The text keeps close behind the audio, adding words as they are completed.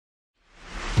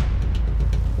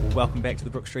Welcome back to the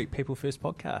Brook Street People First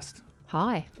podcast.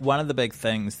 Hi. One of the big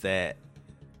things that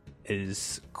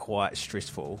is quite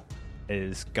stressful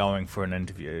is going for an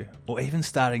interview or even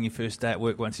starting your first day at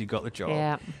work once you got the job.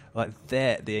 Yeah. Like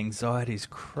that, the anxiety is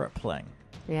crippling.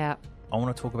 Yeah. I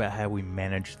want to talk about how we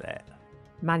manage that.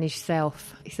 Manage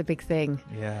self. It's a big thing.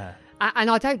 Yeah. And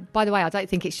I don't, by the way, I don't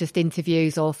think it's just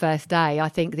interviews or first day. I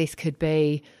think this could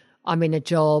be, I'm in a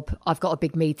job, I've got a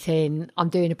big meeting, I'm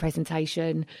doing a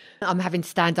presentation, I'm having to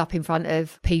stand up in front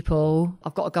of people,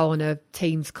 I've got to go on a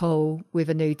Teams call with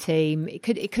a new team. It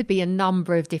could be a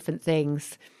number of different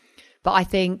things. But I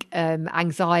think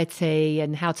anxiety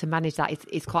and how to manage that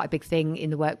is quite a big thing in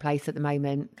the workplace at the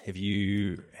moment. Have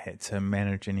you had to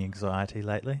manage any anxiety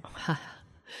lately?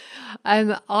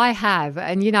 I have.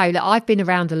 And, you know, I've been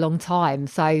around a long time.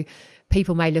 So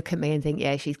people may look at me and think,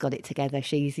 yeah, she's got it together.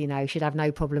 She's, you know, should have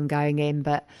no problem going in.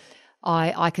 But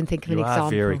I can think of an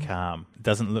example. You are very calm. It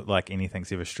doesn't look like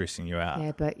anything's ever stressing you out.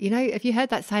 Yeah, but, you know, have you heard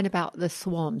that saying about the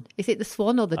swan? Is it the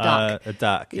swan or the duck? A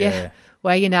duck, yeah.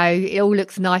 Where, you know, it all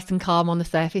looks nice and calm on the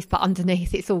surface, but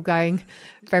underneath it's all going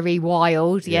very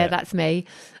wild. Yeah, that's me.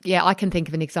 Yeah, I can think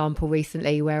of an example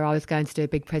recently where I was going to do a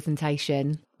big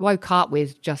presentation. Woke up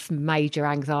with just major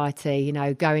anxiety, you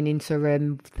know, going into a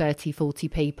room, 30, 40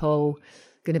 people,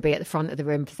 going to be at the front of the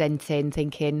room presenting,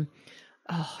 thinking,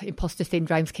 oh, imposter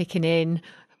syndrome's kicking in.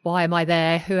 Why am I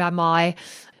there? Who am I?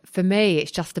 For me, it's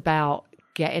just about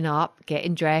getting up,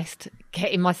 getting dressed,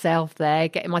 getting myself there,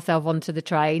 getting myself onto the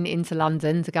train into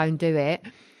London to go and do it.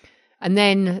 And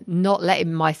then not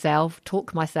letting myself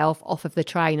talk myself off of the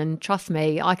train. And trust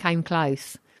me, I came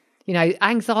close. You know,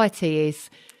 anxiety is...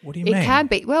 What do you mean? It can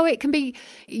be. Well, it can be,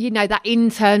 you know, that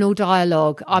internal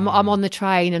dialogue. I'm on the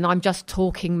train and I'm just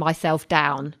talking myself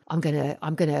down. I'm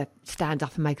gonna stand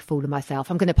up and make a fool of myself.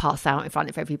 I'm gonna pass out in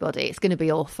front of everybody. It's gonna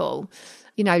be awful.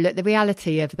 You know, look, the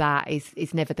reality of that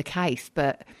is never the case.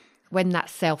 But when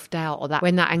that self-doubt or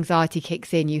when that anxiety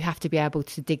kicks in, you have to be able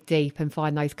to dig deep and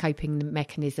find those coping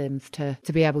mechanisms to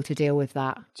be able to deal with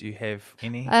that. Do you have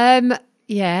any?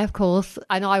 Yeah, of course.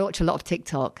 And I watch a lot of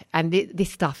TikTok and this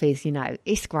stuff is, you know,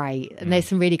 it's great. And there's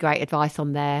some really great advice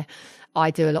on there.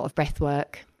 I do a lot of breath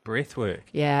work. Breath work?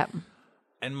 Yeah.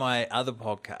 In my other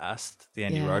podcast, The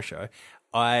Andy Rowe Show,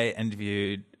 I've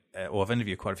interviewed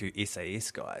quite a few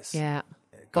SAS guys. Yeah.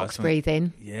 Box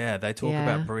breathing. Yeah, they talk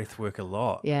about breath work a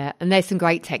lot. Yeah, and there's some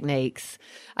great techniques.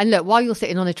 And look, while you're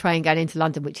sitting on a train going into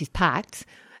London, which is packed,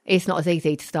 it's not as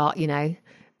easy to start, you know.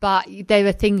 But there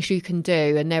are things you can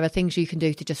do, and there are things you can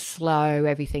do to just slow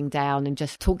everything down and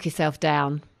just talk yourself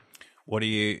down.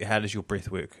 How does your breath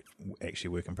work actually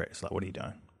work in practice? Like, what are you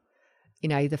doing? You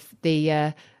know,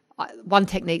 the one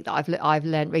technique that I've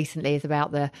learned recently is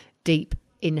about the deep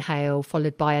inhale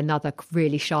followed by another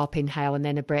really sharp inhale and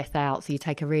then a breath out. So you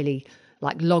take a really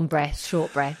long breath,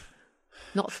 short breath,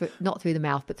 not through the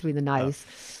mouth, but through the nose.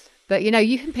 Oh. But, you know,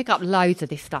 you can pick up loads of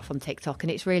this stuff on TikTok and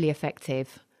it's really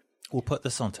effective. We'll put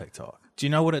this on TikTok. Do you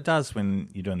know what it does when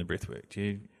you're doing the breath work?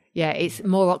 Yeah, it's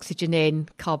more oxygen in,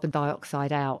 carbon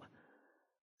dioxide out.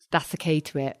 That's the key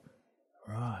to it.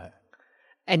 Right.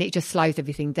 And it just slows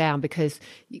everything down because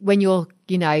when you're,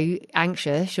 you know,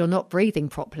 anxious, you're not breathing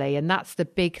properly. And that's the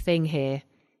big thing here.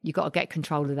 You've got to get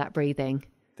control of that breathing.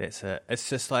 That's it. It's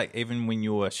just like even when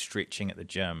you're stretching at the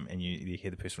gym and you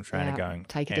hear the personal trainer going,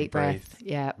 take a deep breath.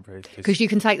 Yeah. Because you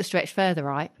can take the stretch further,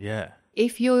 right? Yeah.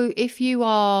 If you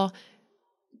are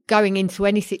going into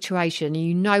any situation,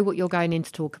 you know what you're going in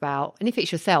to talk about. And if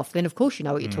it's yourself, then of course you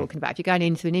know what you're talking about. If you're going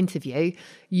into an interview,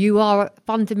 you are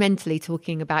fundamentally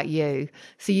talking about you.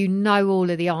 So you know all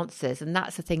of the answers. And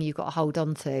that's the thing you've got to hold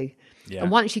on to. Yeah.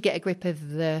 And once you get a grip of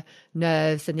the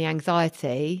nerves and the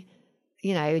anxiety,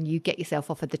 you know, and you get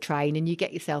yourself off of the train and you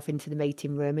get yourself into the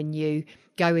meeting room and you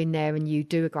go in there and you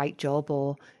do a great job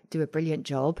or do a brilliant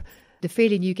job, the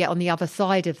feeling you get on the other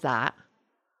side of that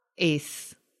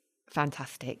is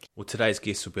fantastic. Well, today's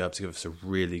guest will be able to give us a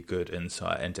really good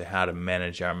insight into how to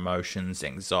manage our emotions,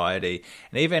 anxiety,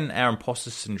 and even our imposter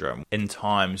syndrome in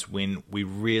times when we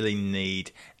really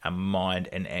need our mind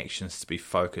and actions to be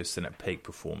focused and at peak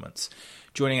performance.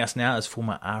 Joining us now is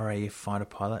former RAF fighter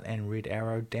pilot and Red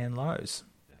Arrow Dan Lowes.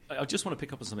 I just want to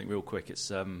pick up on something real quick.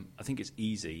 It's I think it's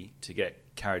easy to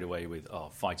get carried away with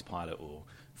fighter pilot or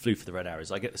flew for the Red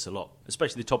Arrows. I get this a lot,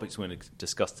 especially the topics we're going to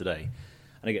discuss today.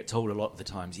 And I get told a lot of the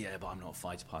times, yeah, but I'm not a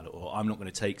fighter pilot, or I'm not going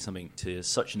to take something to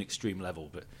such an extreme level.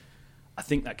 But I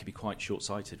think that could be quite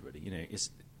short-sighted, really. You know,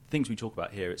 it's things we talk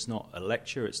about here. It's not a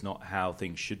lecture. It's not how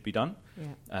things should be done.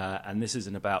 Yeah. And this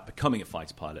isn't about becoming a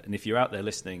fighter pilot. And if you're out there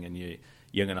listening and you're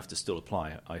young enough to still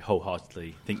apply, I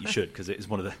wholeheartedly think you should, because it is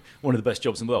one of the best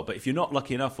jobs in the world. But if you're not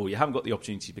lucky enough, or you haven't got the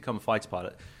opportunity to become a fighter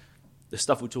pilot, the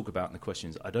stuff we'll talk about in the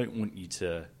questions, I don't want you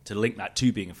to link that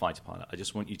to being a fighter pilot. I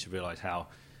just want you to realise how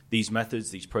these methods,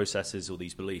 these processes, or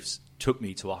these beliefs took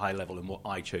me to a high level in what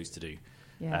I chose to do.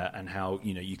 Yeah. And how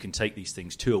you can take these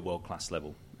things to a world-class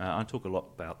level. I talk a lot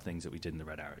about things that we did in the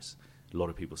Red Arrows. A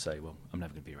lot of people say, well, I'm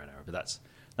never going to be a Red Arrow, but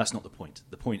that's not the point.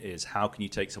 The point is, how can you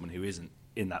take someone who isn't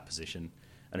in that position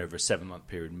and over a 7-month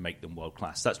period make them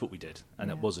world-class? That's what we did. And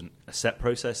it wasn't a set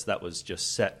process. That was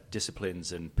just set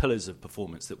disciplines and pillars of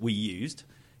performance that we used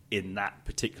in that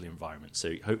particular environment.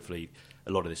 So hopefully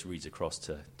a lot of this reads across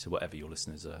to whatever your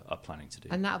listeners are planning to do.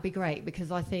 And that would be great,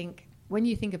 because I think when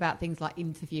you think about things like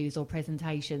interviews or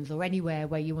presentations or anywhere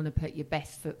where you want to put your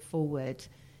best foot forward,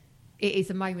 it is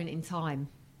a moment in time,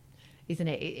 isn't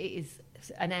it? It is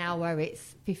an hour,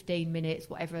 it's 15 minutes,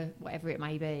 whatever it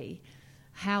may be.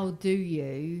 How do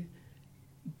you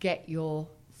get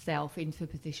yourself into a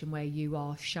position where you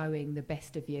are showing the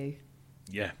best of you?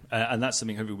 Yeah, and that's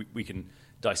something hopefully we can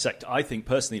dissect. I think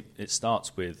personally it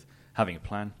starts with having a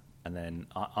plan, and then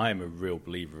I am a real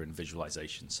believer in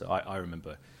visualization. So I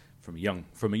remember from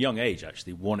a young age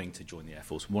actually wanting to join the Air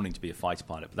Force, wanting to be a fighter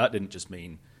pilot, but that didn't just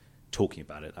mean talking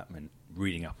about it. That meant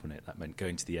reading up on it. That meant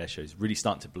going to the air shows, really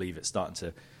starting to believe it, starting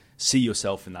to see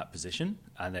yourself in that position,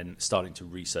 and then starting to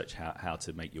research how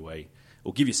to make your way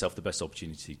or give yourself the best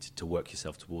opportunity to work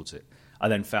yourself towards it. I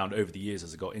then found over the years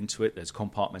as I got into it, there's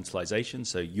compartmentalization.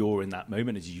 So you're in that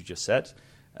moment, as you just said,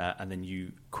 and then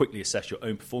you quickly assess your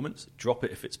own performance, drop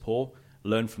it if it's poor,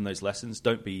 learn from those lessons.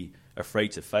 Don't be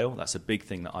afraid to fail. That's a big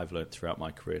thing that I've learned throughout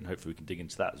my career, and hopefully we can dig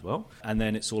into that as well. And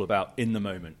then it's all about in the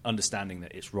moment, understanding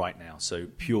that it's right now. So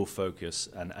pure focus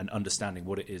and understanding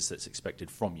what it is that's expected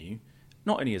from you,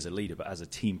 not only as a leader, but as a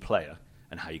team player,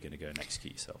 and how you're going to go and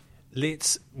execute yourself.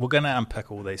 We're going to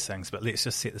unpick all these things, but let's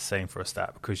just set the scene for a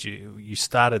start, because you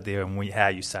started there and how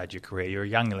you started your career. You're a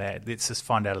young lad. Let's just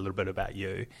find out a little bit about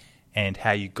you and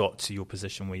how you got to your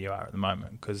position where you are at the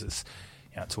moment, because it's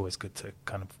always good to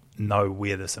kind of know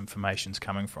where this information's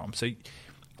coming from. So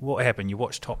what happened? You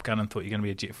watched Top Gun and thought you're going to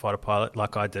be a jet fighter pilot,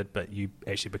 like I did, but you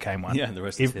actually became one. Yeah, and the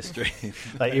rest is history.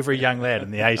 Like every young lad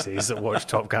in the 80s that watched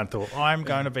Top Gun thought, I'm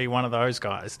going to be one of those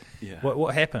guys. Yeah.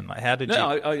 What happened? Like, how did you...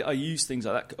 I use things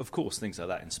like that. Of course, things like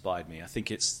that inspired me. I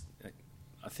think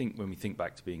when we think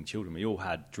back to being children, we all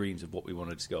had dreams of what we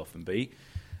wanted to go off and be.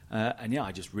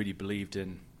 I just really believed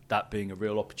in that being a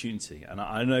real opportunity. And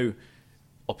I know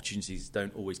opportunities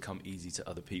don't always come easy to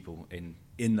other people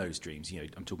in those dreams.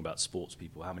 I'm talking about sports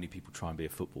people. How many people try and be a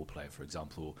football player, for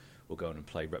example, or go on and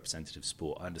play representative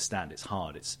sport? I understand it's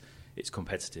hard, it's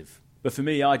competitive. But for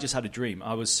me, I just had a dream.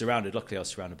 Luckily I was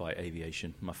surrounded by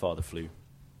aviation. My father flew.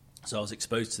 So I was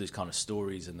exposed to those kind of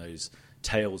stories and those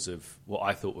tales of what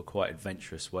I thought were quite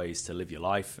adventurous ways to live your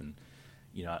life. And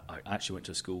I actually went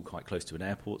to a school quite close to an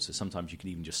airport, so sometimes you can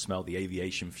even just smell the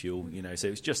aviation fuel, so it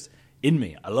was just in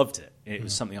me. I loved it. It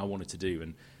was something I wanted to do,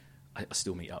 and I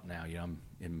still meet up now. I'm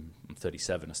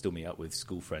 37. I still meet up with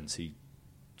school friends who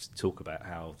talk about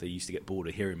how they used to get bored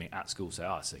of hearing me at school say,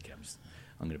 it's okay,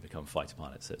 I'm going to become a fighter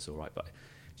pilot, so it's all right. But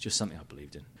it's just something I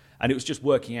believed in. And it was just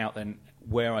working out then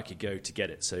where I could go to get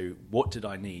it. So what did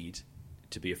I need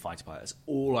to be a fighter pilot? That's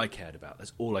all I cared about.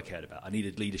 I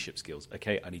needed leadership skills.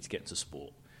 Okay, I need to get into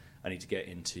sport. I need to get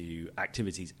into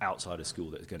activities outside of school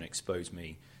that are going to expose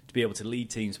me to be able to lead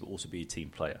teams but also be a team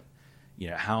player.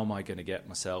 How am I going to get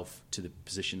myself to the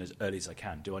position as early as I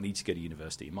can? Do I need to go to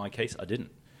university? In my case, I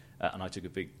didn't. And I took a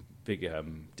big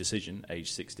decision,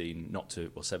 age 17, not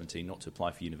to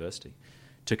apply for university.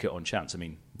 Took it on chance. I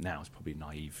mean, now it's probably a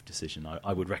naive decision.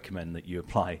 I would recommend that you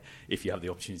apply if you have the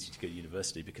opportunity to go to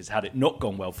university, because had it not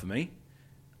gone well for me,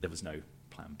 there was no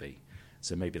plan B.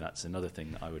 So maybe that's another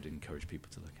thing that I would encourage people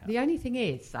to look at. The only thing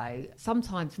is, though,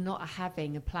 sometimes not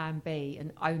having a plan B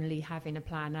and only having a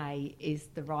plan A is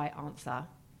the right answer,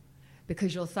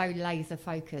 because you're so laser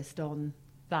focused on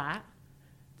that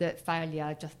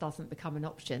failure just doesn't become an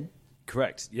option.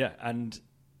 Correct, yeah. And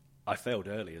I failed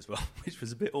early as well, which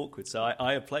was a bit awkward. So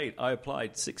I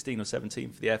applied 16 or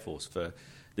 17 for the Air Force for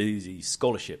these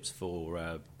scholarships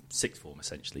for sixth form,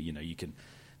 essentially.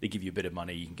 They give you a bit of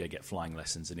money, you can go get flying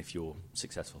lessons, and if you're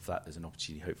successful for that, there's an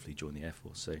opportunity to hopefully join the Air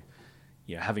Force. So,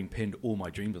 having pinned all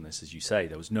my dreams on this, as you say,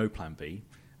 there was no plan B,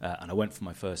 and I went for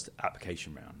my first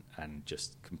application round and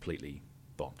just completely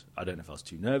bombed. I don't know if I was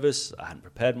too nervous, I hadn't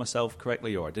prepared myself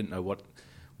correctly, or I didn't know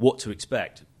what to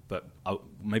expect, but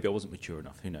maybe I wasn't mature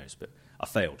enough, who knows, but I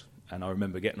failed. And I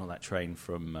remember getting on that train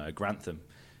from Grantham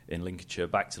in Lincolnshire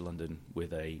back to London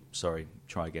with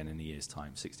try again in a year's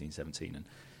time, 16, 17, and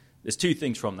there's two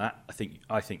things from that.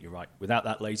 I think you're right. Without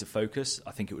that laser focus,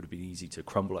 I think it would have been easy to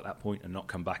crumble at that point and not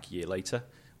come back a year later.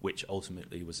 which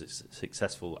ultimately was a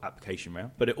successful application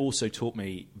round. But it also taught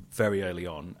me very early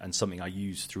on, and something I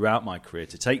used throughout my career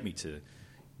to take me to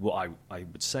what I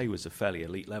would say was a fairly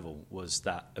elite level, was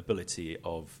that ability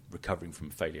of recovering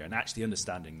from failure and actually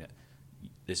understanding that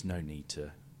there's no need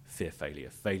to fear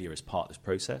failure. Failure is part of this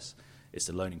process. It's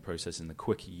the learning process, and the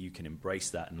quicker you can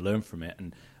embrace that and learn from it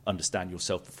and understand your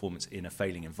self-performance in a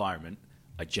failing environment,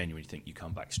 I genuinely think you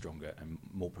come back stronger and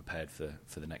more prepared for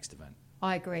the next event.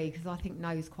 I agree, because I think no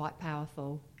is quite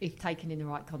powerful if taken in the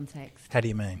right context. How do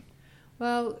you mean?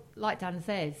 Well, like Dan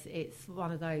says, it's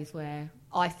one of those where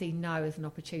I see no as an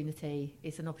opportunity.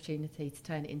 It's an opportunity to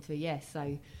turn it into a yes.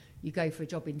 So you go for a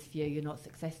job interview, you're not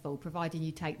successful, providing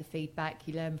you take the feedback,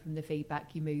 you learn from the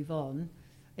feedback, you move on,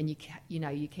 and you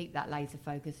keep that laser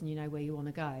focus and you know where you want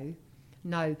to go.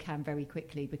 No can very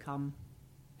quickly become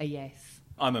a yes.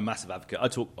 I'm a massive advocate. I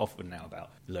talk often now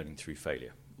about learning through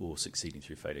failure or succeeding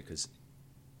through failure because,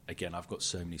 again, I've got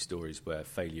so many stories where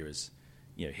failure has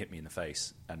hit me in the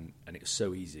face, and it was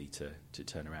so easy to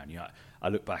turn around. I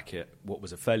look back at what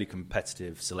was a fairly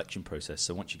competitive selection process.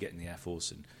 So once you get in the Air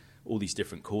Force and all these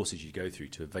different courses you go through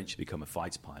to eventually become a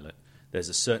fighter pilot, there's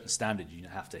a certain standard you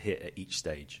have to hit at each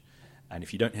stage. And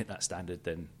if you don't hit that standard,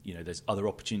 then there's other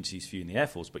opportunities for you in the Air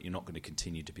Force, but you're not going to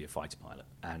continue to be a fighter pilot.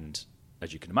 And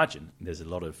as you can imagine, there's a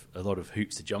lot of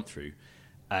hoops to jump through.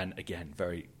 And again,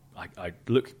 I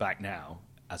look back now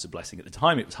as a blessing. At the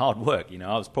time, it was hard work.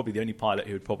 I was probably the only pilot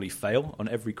who would probably fail on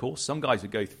every course. Some guys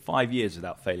would go 5 years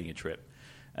without failing a trip,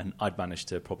 and I'd managed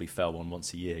to probably fail one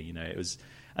once a year. It was,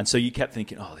 and so you kept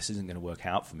thinking, oh, this isn't going to work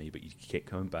out for me. But you keep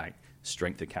coming back.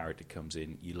 Strength of character comes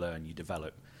in. You learn. You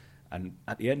develop. And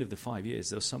at the end of the 5 years,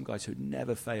 there were some guys who had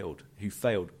never failed, who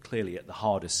failed clearly at the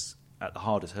hardest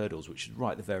hurdles, which is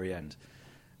right at the very end.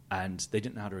 And they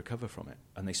didn't know how to recover from it,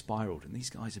 and they spiraled. And these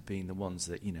guys have been the ones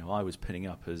that I was pinning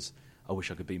up as, I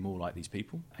wish I could be more like these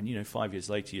people. And 5 years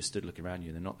later, you stood looking around you,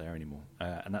 and they're not there anymore.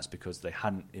 And that's because they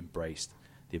hadn't embraced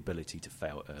the ability to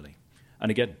fail early.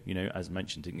 And again, as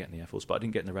mentioned, didn't get in the Air Force, but I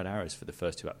didn't get in the Red Arrows for the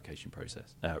first 2 application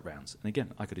process rounds. And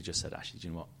again, I could have just said, actually, do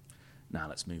you know what? Now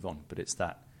let's move on. But it's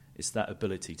that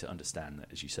ability to understand that,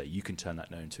 as you say, you can turn that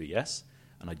no into a yes.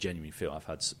 And I genuinely feel I've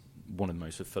had one of the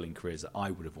most fulfilling careers that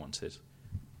I would have wanted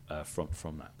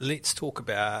from that. Let's talk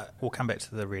about, we'll come back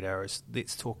to the Red Arrows.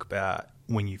 Let's talk about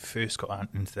when you first got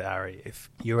into the RAF.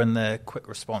 You're in the quick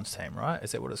response team, right?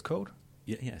 Is that what it's called?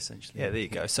 Yeah, essentially. Yeah, there you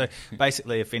go. So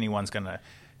basically, if anyone's going to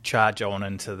charge on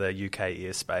into the UK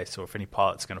airspace, or if any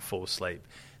pilot's going to fall asleep,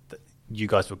 you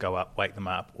guys will go up, wake them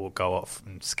up, or go off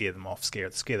and scare them off, scare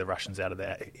the Russians out of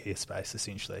their airspace,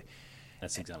 essentially.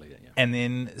 That's exactly it, yeah. And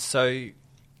then, so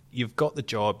you've got the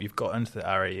job, you've got into the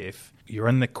RAF, you're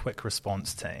in the quick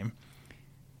response team.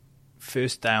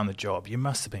 First day on the job, you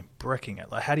must have been bricking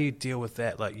it. Like, how do you deal with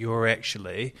that? Like, you are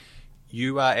actually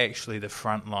the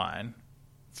front line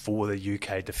for the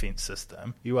UK defence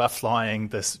system. You are flying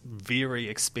this very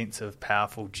expensive,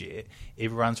 powerful jet.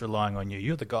 Everyone's relying on you.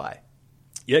 You're the guy.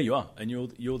 Yeah, you are, and you're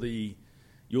the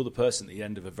person at the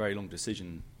end of a very long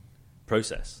decision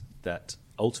process that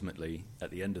ultimately,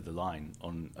 at the end of the line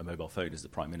on a mobile phone, is the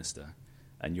Prime Minister,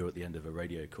 and you're at the end of a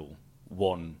radio call,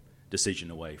 one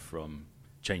decision away from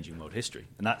changing world history,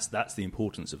 and that's the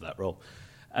importance of that role.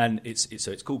 And it's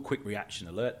called Quick Reaction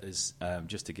Alert. There's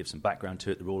just to give some background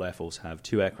to it, the Royal Air Force have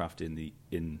 2 aircraft in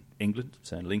England,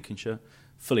 so in Lincolnshire,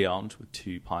 fully armed with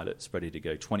 2 pilots ready to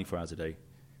go 24 hours a day,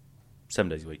 7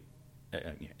 days a week.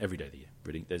 Every day of the year,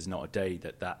 really. There's not a day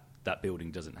that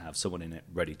building doesn't have someone in it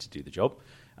ready to do the job.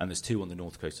 And there's 2 on the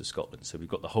north coast of Scotland. So we've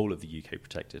got the whole of the UK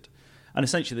protected. And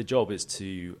essentially the job is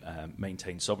to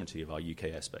maintain sovereignty of our UK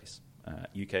airspace.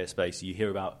 UK airspace, you hear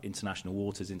about international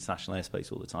waters, international airspace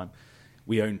all the time.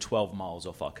 We own 12 miles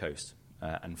off our coast.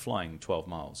 And flying 12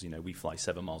 miles, we fly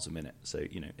 7 miles a minute. So,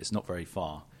 it's not very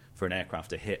far for an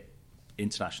aircraft to hit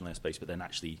international airspace, but then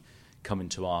actually come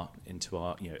into our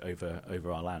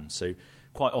over our land. So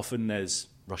quite often there's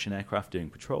Russian aircraft doing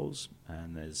patrols,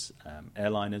 and there's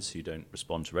airliners who don't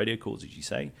respond to radio calls, as you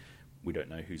say. We don't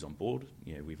know who's on board.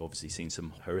 We've obviously seen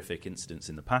some horrific incidents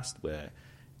in the past where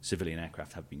civilian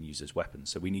aircraft have been used as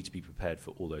weapons. So we need to be prepared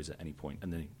for all those at any point.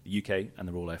 And the UK and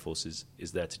the Royal Air Force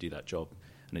is there to do that job,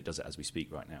 and it does it as we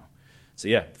speak right now. So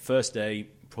yeah, first day,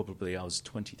 probably I was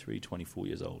 23, 24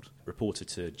 years old, reported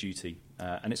to duty.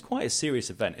 And it's quite a serious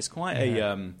event. It's quite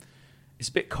it's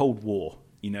a bit Cold War.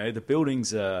 The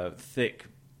buildings are thick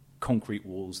concrete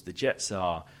walls. The jets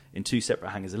are in 2 separate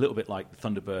hangars, a little bit like the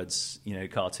Thunderbirds,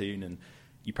 cartoon. And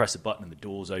you press a button and the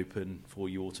doors open for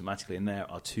you automatically. And there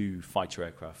are 2 fighter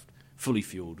aircraft, fully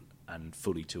fueled and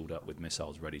fully tooled up with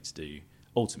missiles ready to do,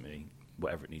 ultimately,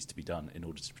 whatever it needs to be done in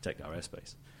order to protect our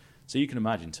airspace. So you can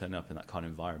imagine turning up in that kind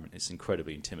of environment. It's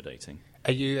incredibly intimidating.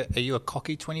 Are you a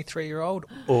cocky 23-year-old,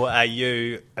 or are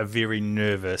you a very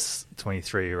nervous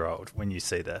 23-year-old when you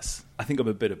see this? I think I'm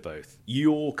a bit of both.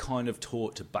 You're kind of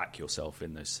taught to back yourself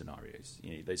in those scenarios.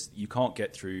 You can't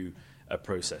get through a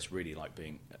process really like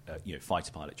being,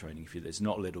 fighter pilot training if there's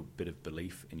not a little bit of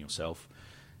belief in yourself.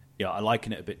 I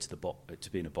liken it a bit to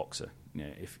being a boxer.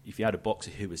 If you had a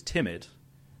boxer who was timid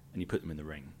and you put them in the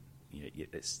ring,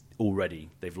 it's already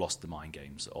they've lost the mind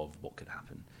games of what could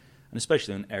happen. And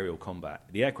especially in aerial combat,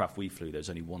 the aircraft we flew, there was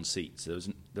only one seat, so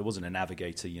there wasn't a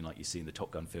navigator, like you see in the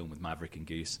Top Gun film with Maverick and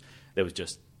Goose. There was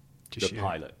just the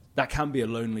pilot. That can be a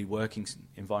lonely working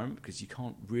environment because you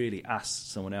can't really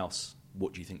ask someone else,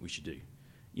 what do you think we should do?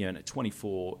 And at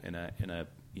 24 in a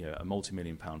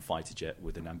multi-million-pound fighter jet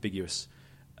with an ambiguous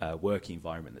working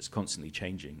environment that's constantly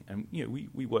changing, and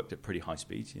we worked at pretty high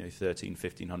speeds,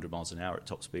 1,500 miles an hour at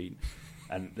top speed,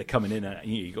 and they're coming in, and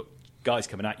you've got guys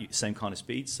coming at you at the same kind of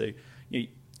speed. So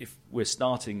if we're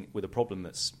starting with a problem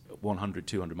that's 100,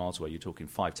 200 miles away, you're talking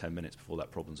 5-10 minutes before that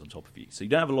problem's on top of you. So you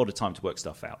don't have a lot of time to work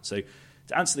stuff out. So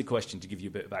to answer the question, to give you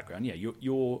a bit of background,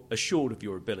 you're assured of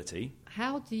your ability.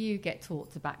 How do you get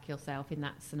taught to back yourself in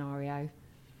that scenario?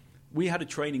 We had a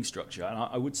training structure, and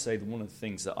I would say that one of the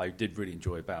things that I did really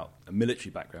enjoy about a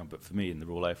military background, but for me in the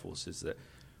Royal Air Force, is that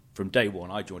from day one,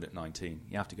 I joined at 19,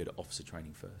 you have to go to officer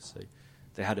training first. So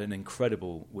they had an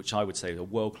incredible, which I would say a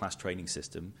world-class training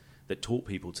system that taught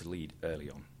people to lead early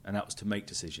on, and that was to make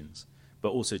decisions,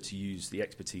 but also to use the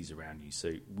expertise around you.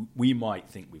 So we might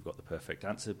think we've got the perfect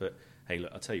answer, but hey,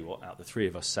 look, I'll tell you what, out of the three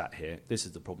of us sat here, this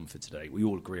is the problem for today. We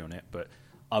all agree on it, but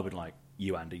I would like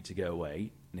you, Andy, to go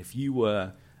away, and if you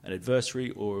were an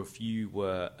adversary or if you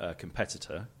were a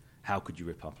competitor, how could you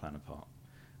rip our plan apart?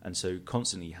 And so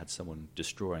constantly you had someone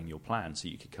destroying your plan so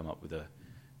you could come up with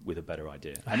a better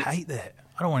idea. And I hate that.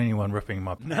 I don't want anyone ripping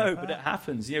my plan No, apart. but it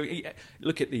happens.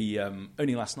 Look at the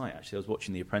only last night actually I was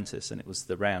watching The Apprentice, and it was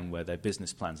the round where their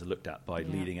business plans are looked at by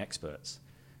leading experts,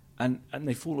 and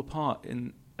they fall apart.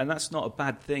 And that's not a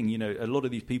bad thing. A lot of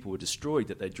these people were destroyed,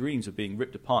 that their dreams were being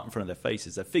ripped apart in front of their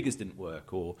faces. Their figures didn't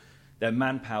work, or their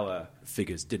manpower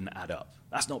figures didn't add up.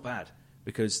 That's not bad,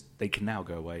 because they can now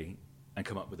go away and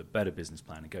come up with a better business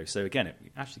plan and go. So again, it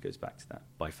actually goes back to that,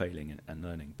 by failing and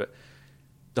learning. But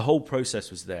the whole process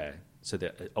was there so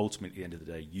that ultimately at the end of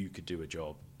the day you could do a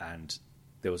job, and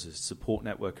there was a support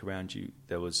network around you.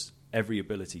 There was every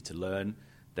ability to learn.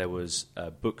 There was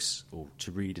books or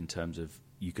to read in terms of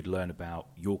you could learn about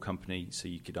your company so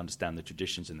you could understand the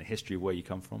traditions and the history of where you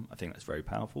come from. I think that's very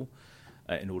powerful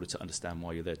in order to understand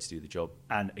why you're there to do the job.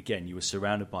 And again, you were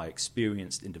surrounded by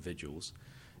experienced individuals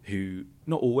who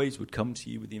not always would come to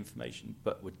you with the information,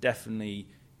 but were definitely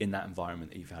in that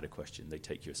environment that if you had a question, they'd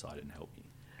take you aside and help you.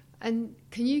 And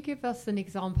can you give us an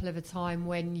example of a time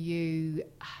when you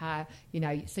have,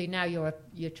 so now you're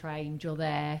trained, you're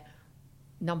there,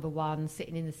 number one,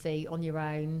 sitting in the seat on your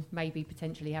own, maybe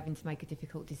potentially having to make a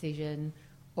difficult decision,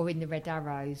 or in the Red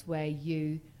Arrows where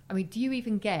do you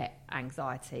even get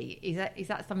anxiety? Is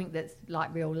that something that's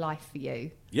like real life for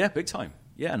you? Yeah, big time.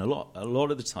 Yeah, and a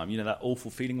lot of the time, that awful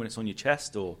feeling when it's on your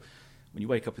chest, or when you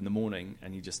wake up in the morning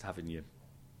and you're just having your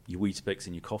Weetabix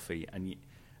and your coffee, and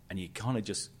you're kind of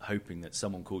just hoping that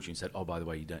someone calls you and said, oh, by the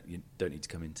way, you don't need to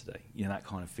come in today. That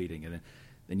kind of feeling. And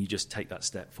then you just take that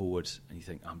step forward and you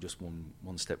think, I'm just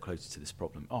one step closer to this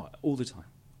problem. Oh, all the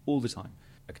time.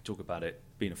 I could talk about it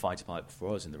being a fighter pilot before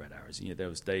I was in the Red Arrows. There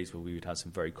was days where we would have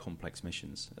some very complex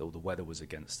missions, or the weather was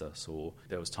against us, or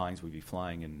there was times we'd be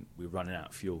flying and we were running out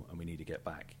of fuel and we need to get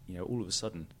back. All of a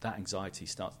sudden, that anxiety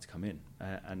starts to come in.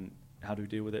 And how do we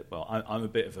deal with it? Well, I'm a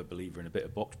bit of a believer in a bit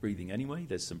of box breathing anyway.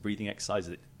 There's some breathing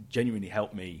exercises that genuinely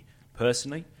help me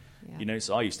personally. Yeah.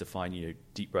 So I used to find,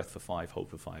 deep breath for 5, hold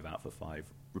for 5, out for 5,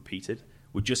 repeated,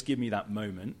 would just give me that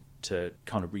moment to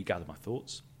kind of regather my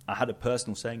thoughts. I had a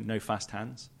personal saying, no fast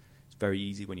hands. It's very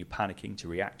easy when you're panicking to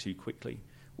react too quickly,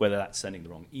 whether that's sending the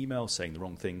wrong email, saying the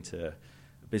wrong thing to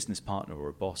a business partner or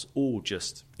a boss, or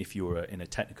just if you're in a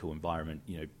technical environment,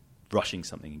 rushing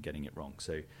something and getting it wrong.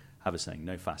 So have a saying,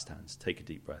 no fast hands, take a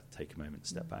deep breath, take a moment,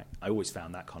 step back. I always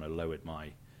found that kind of lowered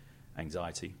my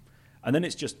anxiety. And then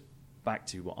it's just back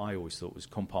to what I always thought was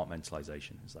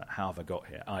compartmentalization. It's like, how have I got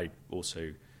here? I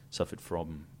also suffered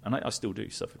from, and I still do,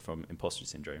 suffered from imposter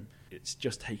syndrome. It's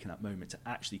just taking that moment to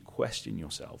actually question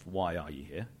yourself. Why are you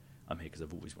here? I'm here because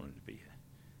I've always wanted to be here.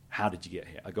 How did you get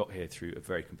here? I got here through a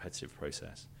very competitive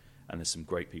process, and there's some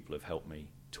great people who have helped me,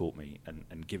 taught me,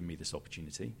 and given me this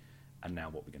opportunity. And now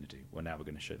what we're going to do? Well, now we're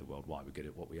going to show the world why we're good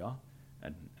at what we are,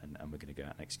 and we're going to go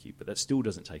out and execute. But that still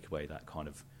doesn't take away that kind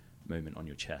of moment on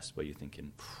your chest where you're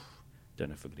thinking, don't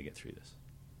know if we're going to get through this.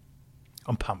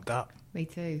 I'm pumped up. Me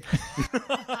too.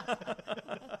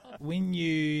 When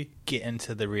you get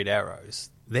into the Red Arrows,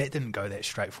 that didn't go that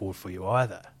straightforward for you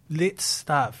either. Let's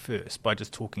start first by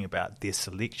just talking about their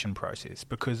selection process,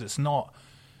 because it's not,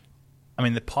 I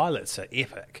mean, the pilots are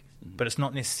epic, but it's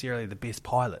not necessarily the best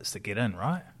pilots that get in,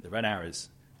 right? The Red Arrows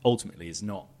ultimately is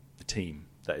not the team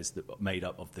that is made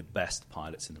up of the best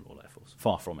pilots in the Royal Air Force.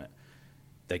 Far from it.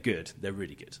 They're good. They're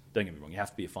really good. Don't get me wrong. You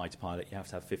have to be a fighter pilot. You have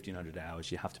to have 1,500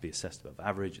 hours. You have to be assessed above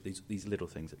average. These little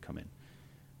things that come in.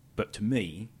 But to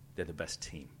me, they're the best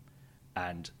team.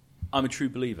 And I'm a true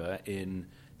believer in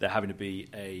there having to be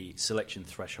a selection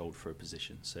threshold for a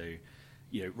position. So,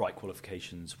 right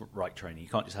qualifications, right training. You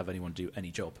can't just have anyone do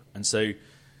any job. And so,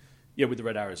 with the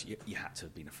Red Arrows, you had to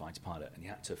have been a fighter pilot and you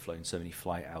had to have flown so many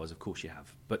flight hours. Of course you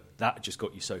have. But that just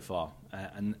got you so far.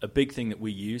 And a big thing that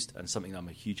we used, and something that I'm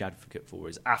a huge advocate for,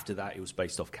 is after that it was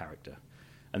based off character.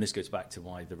 And this goes back to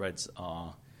why the Reds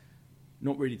are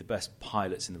not really the best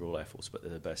pilots in the Royal Air Force, but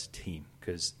they're the best team,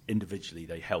 because individually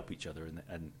they help each other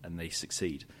and they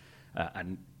succeed.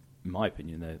 And in my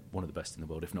opinion, they're one of the best in the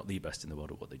world, if not the best in the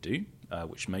world at what they do,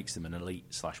 which makes them an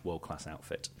elite/world-class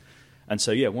outfit. And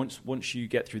so, once you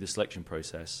get through the selection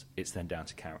process, it's then down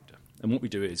to character. And what we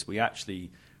do is we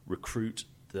actually recruit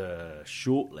the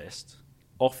shortlist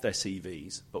off their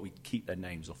CVs, but we keep their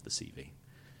names off the CV.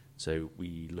 So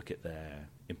we look at their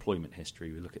employment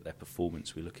history, we look at their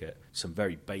performance, we look at some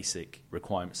very basic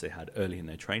requirements they had early in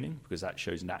their training, because that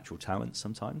shows natural talent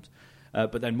sometimes.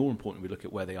 But then more importantly, we look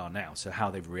at where they are now, so how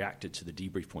they've reacted to the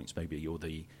debrief points maybe, or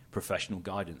the professional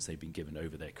guidance they've been given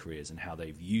over their careers and how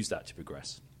they've used that to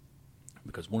progress.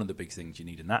 Because one of the big things you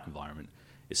need in that environment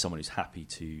is someone who's happy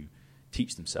to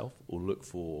teach themselves or look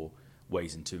for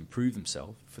ways to improve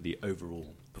themselves for the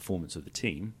overall performance of the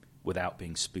team without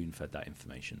being spoon-fed that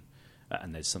information.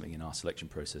 And there's something in our selection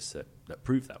process that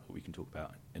proves that, what we can talk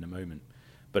about in a moment.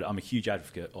 But I'm a huge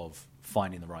advocate of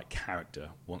finding the right character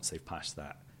once they've passed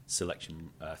that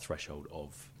selection threshold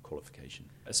of qualification,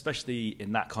 especially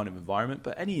in that kind of environment,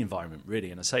 but any environment really.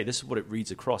 And I say this is what it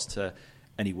reads across to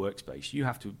any workspace. You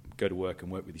have to go to work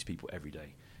and work with these people every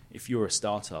day. If you're a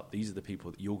startup, these are the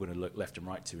people that you're going to look left and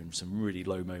right to in some really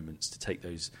low moments to take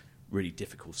those really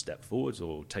difficult step forwards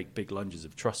or take big lunges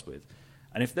of trust with.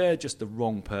 And if they're just the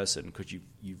wrong person because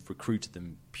you've recruited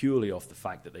them purely off the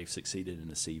fact that they've succeeded in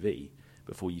a CV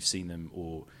before you've seen them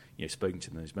or spoken to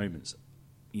them in those moments,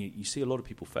 you see a lot of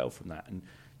people fail from that. And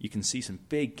you can see some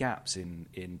big gaps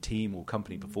in team or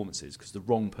company performances because the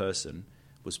wrong person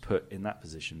was put in that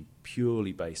position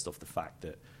purely based off the fact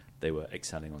that they were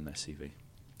excelling on their CV.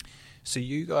 So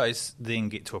you guys then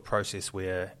get to a process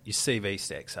where your CV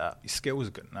stacks up, your skills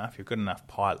are good enough, you're a good enough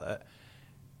pilot.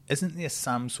 Isn't there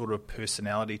some sort of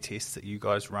personality test that you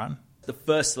guys run? The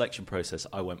first selection process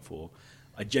I went for,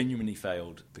 I genuinely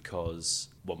failed because,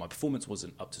 my performance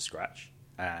wasn't up to scratch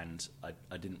and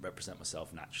I didn't represent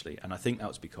myself naturally. And I think that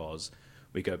was because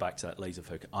we go back to that laser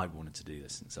focus. I wanted to do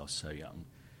this since I was so young.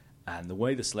 And the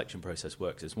way the selection process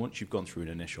works is once you've gone through an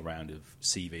initial round of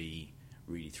CV,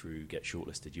 read through, get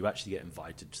shortlisted, you actually get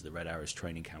invited to the Red Arrows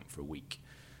training camp for a week.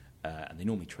 And they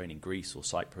normally train in Greece or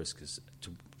Cyprus because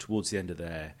towards the end of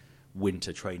their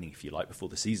winter training, if you like, before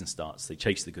the season starts, they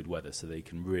chase the good weather so they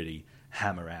can really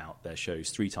hammer out their shows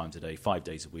 3 times a day, 5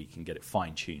 days a week, and get it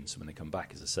fine-tuned. So when they come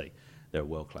back, as I say, they're a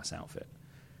world-class outfit.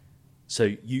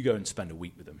 So you go and spend a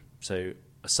week with them. So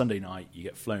a Sunday night, you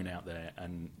get flown out there,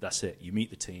 and that's it. You meet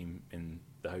the team in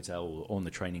the hotel or on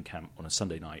the training camp on a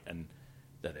Sunday night, and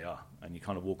there they are. And you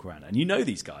kind of walk around. And you know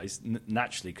these guys,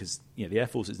 naturally, because the Air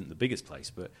Force isn't the biggest place,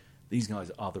 but these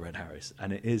guys are the Red Arrows,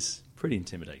 and it is pretty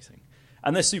intimidating.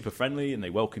 And they're super friendly, and they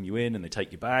welcome you in, and they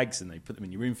take your bags, and they put them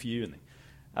in your room for you, and they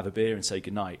have a beer and say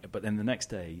goodnight. But then the next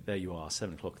day, there you are,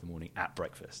 7 o'clock in the morning at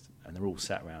breakfast, and they're all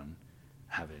sat around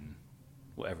having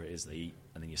whatever it is they eat,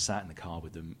 and then you're sat in the car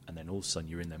with them, and then all of a sudden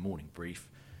you're in their morning brief,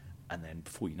 and then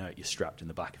before you know it, you're strapped in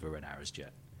the back of a Red Arrows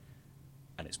jet,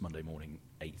 and it's Monday morning,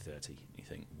 8:30. You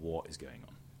think, what is going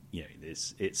on?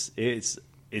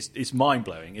 It's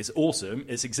mind-blowing. It's awesome.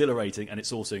 It's exhilarating, and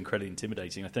it's also incredibly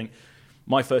intimidating. I think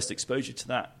my first exposure to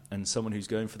that, and someone who's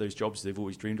going for those jobs they've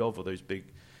always dreamed of, or those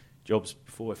big jobs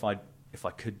before, if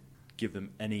I could give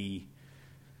them any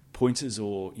pointers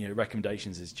or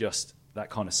recommendations, is just that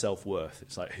kind of self-worth.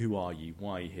 It's like, who are you?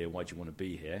 Why are you here? Why do you want to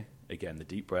be here? Again, the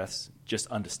deep breaths. Just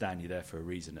understand you're there for a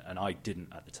reason. And I didn't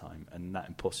at the time, and that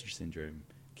imposter syndrome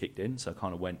kicked in. So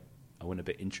I went a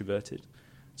bit introverted.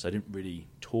 So I didn't really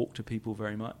talk to people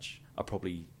very much. I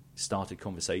probably started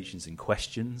conversations in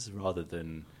questions rather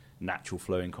than natural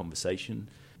flowing conversation.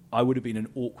 I would have been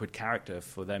an awkward character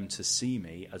for them to see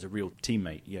me as a real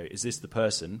teammate. Is this the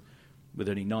person with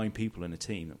only 9 people in a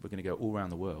team. We're going to go all around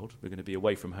the world. We're going to be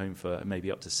away from home for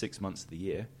maybe up to 6 months of the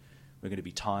year. We're going to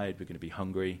be tired. We're going to be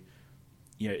hungry.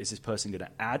 Is this person going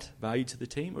to add value to the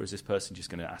team, or is this person just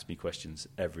going to ask me questions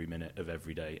every minute of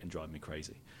every day and drive me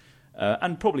crazy?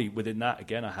 And probably within that,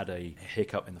 again, I had a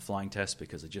hiccup in the flying test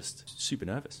because I just super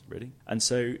nervous, really. And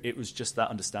so it was just that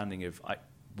understanding of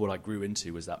what I grew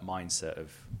into was that mindset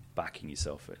of backing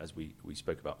yourself, as we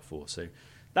spoke about before. So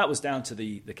that was down to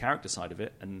the character side of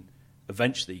it, and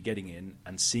eventually getting in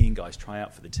and seeing guys try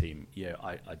out for the team.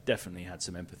 I definitely had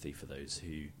some empathy for those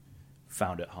who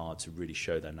found it hard to really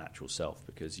show their natural self,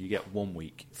 because you get 1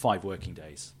 week, 5 working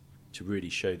days to really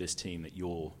show this team that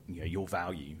your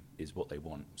value is what they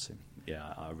want. So,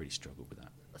 I really struggled with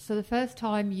that. So the first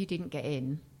time you didn't get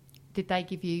in, did they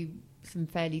give you some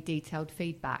fairly detailed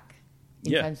feedback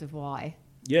in terms of why?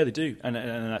 Yeah, they do, and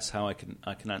that's how I can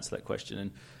answer that question.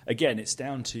 And again, it's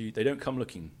down to, they don't come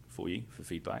looking for you for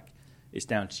feedback. It's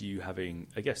down to you having,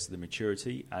 I guess, the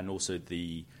maturity and also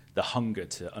the hunger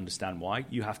to understand why.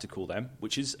 You have to call them,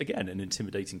 which is, again, an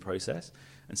intimidating process,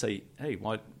 and say, hey,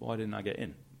 why didn't I get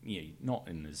in? Not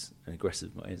in as an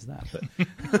aggressive way as that,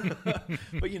 but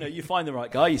but you find the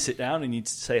right guy, you sit down and you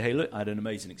say, hey, look, I had an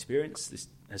amazing experience. This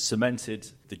has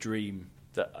cemented the dream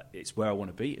that it's where I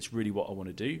want to be. It's really what I want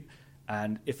to do.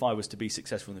 And if I was to be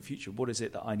successful in the future, what is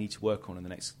it that I need to work on in the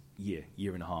next year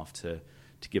and a half to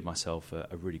give myself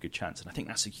a really good chance? And I think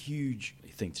that's a huge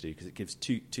thing to do, because it gives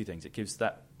two things. It gives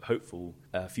that hopeful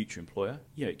future employer,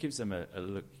 it gives them a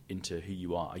look into who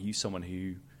you are. Are you someone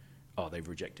who, they've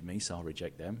rejected me, so I'll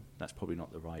reject them? That's probably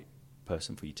not the right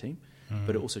person for your team.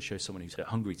 But it also shows someone who's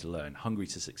hungry to learn, hungry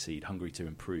to succeed, hungry to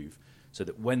improve, so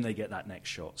that when they get that next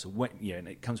shot, so when, and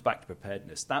it comes back to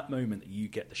preparedness, that moment that you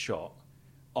get the shot,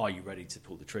 are you ready to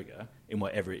pull the trigger in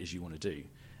whatever it is you want to do?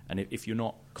 And if you're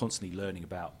not constantly learning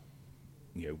about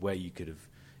where you could have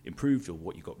improved or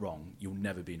what you got wrong, you'll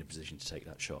never be in a position to take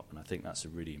that shot. And I think that's a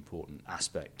really important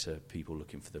aspect to people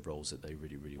looking for the roles that they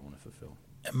really, really want to fulfill.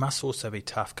 It must also be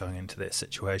tough going into that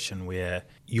situation where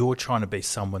you're trying to be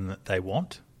someone that they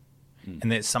want.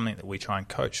 And that's something that we try and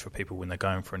coach for people when they're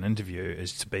going for an interview,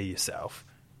 is to be yourself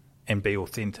and be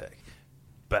authentic.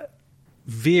 But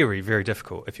very, very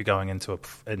difficult if you're going into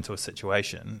a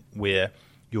situation where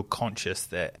you're conscious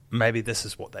that maybe this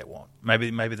is what they want.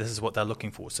 Maybe this is what they're looking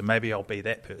for. So maybe I'll be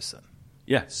that person.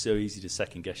 Yeah, so easy to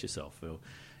second guess yourself.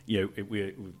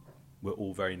 We're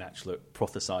all very natural at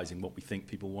prophesizing what we think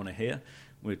people want to hear,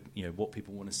 what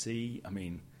people want to see. I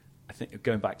mean, I think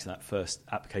going back to that first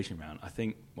application round, I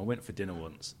think I went for dinner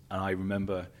once, and I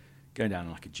remember going down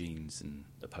in like a jeans and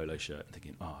a polo shirt and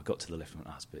thinking, I got to the lift and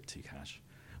went, it's a bit too cash.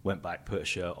 Went back, put a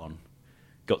shirt on,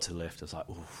 got to the lift. I was like,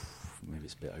 maybe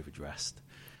it's a bit overdressed.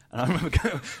 And I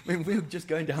remember we were just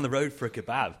going down the road for a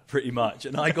kebab, pretty much,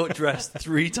 and I got dressed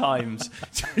 3 times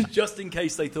just in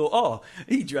case they thought,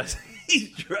 he's dressed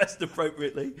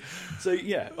appropriately. So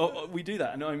we do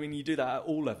that, and I mean, you do that at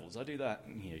all levels. I do that,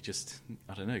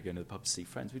 going to the pub to see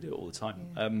friends. We do it all the time.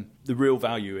 Yeah. The real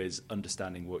value is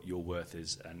understanding what your worth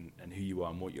is and who you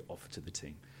are and what you offer to the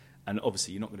team. And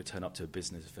obviously, you're not going to turn up to a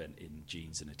business event in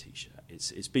jeans and a t-shirt.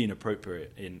 It's being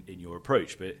appropriate in your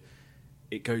approach, but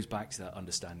it goes back to that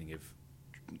understanding of,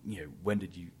 when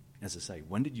did you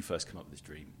first come up with this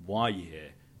dream? Why are you here?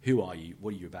 Who are you?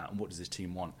 What are you about? And what does this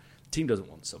team want? The team doesn't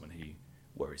want someone who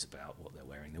worries about what they're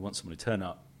wearing. They want someone to turn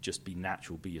up, just be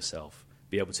natural, be yourself,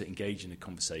 be able to engage in a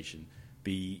conversation,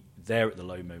 be there at the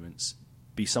low moments,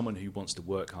 be someone who wants to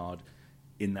work hard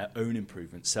in their own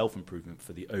improvement, self-improvement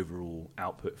for the overall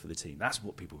output for the team. That's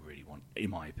what people really want, in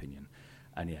my opinion.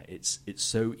 And it's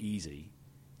so easy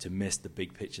to miss the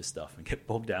big picture stuff and get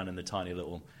bogged down in the tiny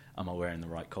little, am I wearing the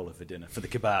right collar for dinner, for the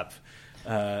kebab,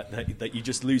 that you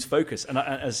just lose focus. And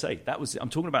as I say, I'm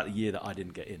talking about the year that I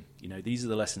didn't get in. These are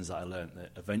the lessons that I learned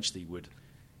that eventually would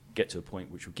get to a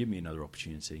point which would give me another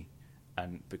opportunity.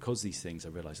 And because these things, I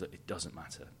realized that it doesn't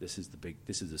matter. This is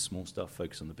the small stuff,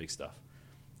 focus on the big stuff.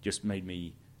 Just made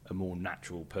me a more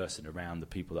natural person around the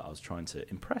people that I was trying to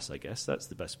impress, I guess. That's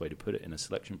the best way to put it in a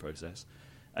selection process.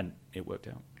 And it worked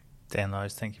out. Dan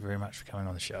Lowes, thank you very much for coming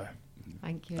on the show.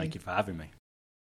 Thank you. Thank you for having me.